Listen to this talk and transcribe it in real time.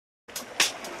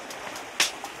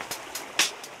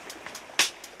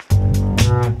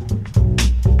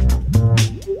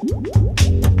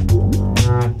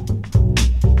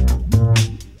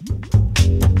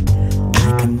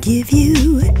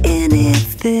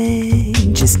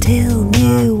tell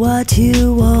me what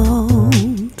you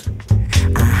want.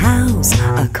 A house,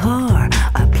 a car,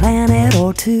 a planet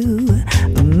or two,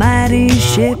 a mighty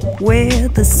ship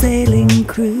with a sailing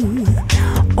crew.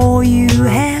 All you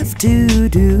have to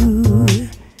do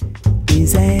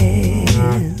is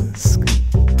ask.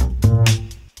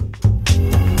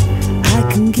 I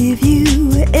can give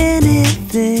you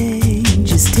anything,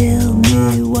 just tell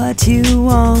me what you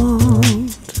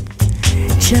want.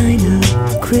 China,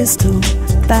 crystal,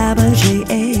 Fabergé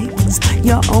eggs,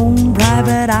 your own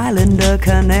private island, a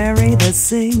canary that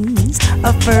sings,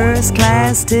 a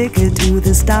first-class ticket to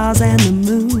the stars and the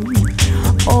moon.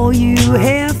 All you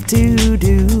have to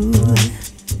do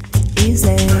is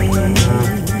ask.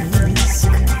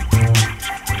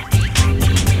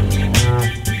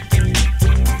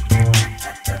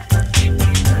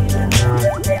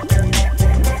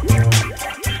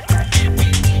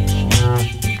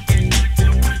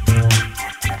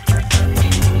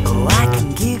 Oh, I can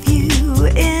give you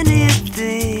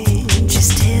anything,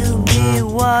 just tell me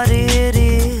what it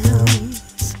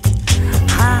is.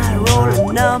 High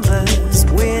rolling numbers,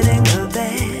 winning a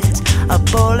bet, a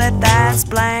bullet that's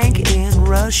blank in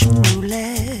Russian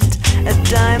roulette, a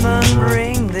diamond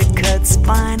ring that cuts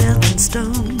finer than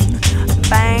stone,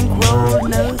 bankroll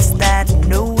notes that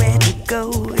know where to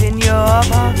go in your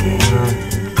pocket.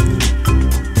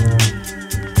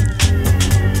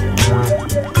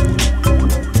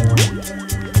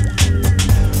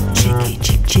 Chicky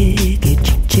chick chicky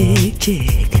chick chick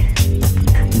chick,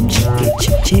 chicky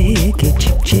chick chicky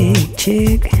chick chick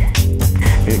chick,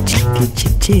 chicky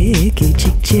chick chicky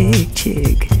chick chick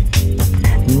chick,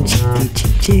 chicky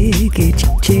chick chicky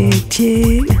chick chick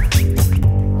chick.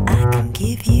 I can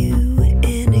give you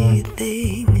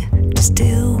anything, just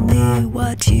tell me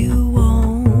what you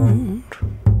want.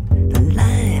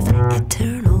 Life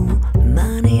eternal,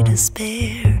 money to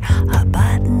spare, a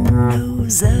button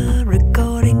nose, a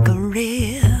recording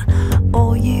career.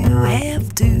 All you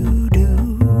have to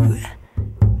do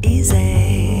is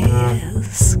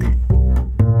ask.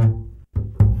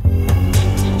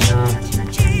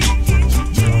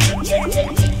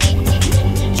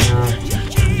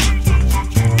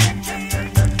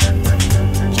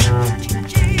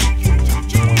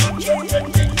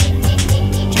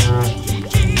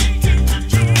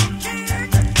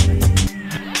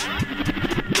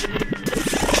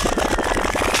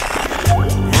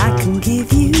 I can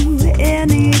give you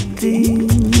anything,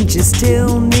 just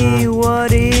tell me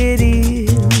what it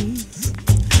is.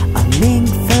 A mink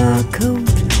fur coat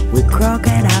with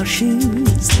crocodile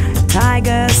shoes,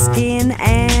 tiger skin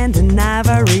and an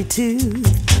ivory tooth,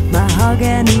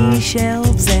 mahogany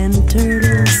shelves and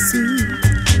turtle soup.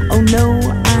 Oh no,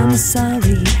 I'm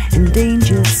sorry,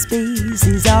 endangered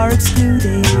species are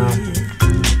excluded.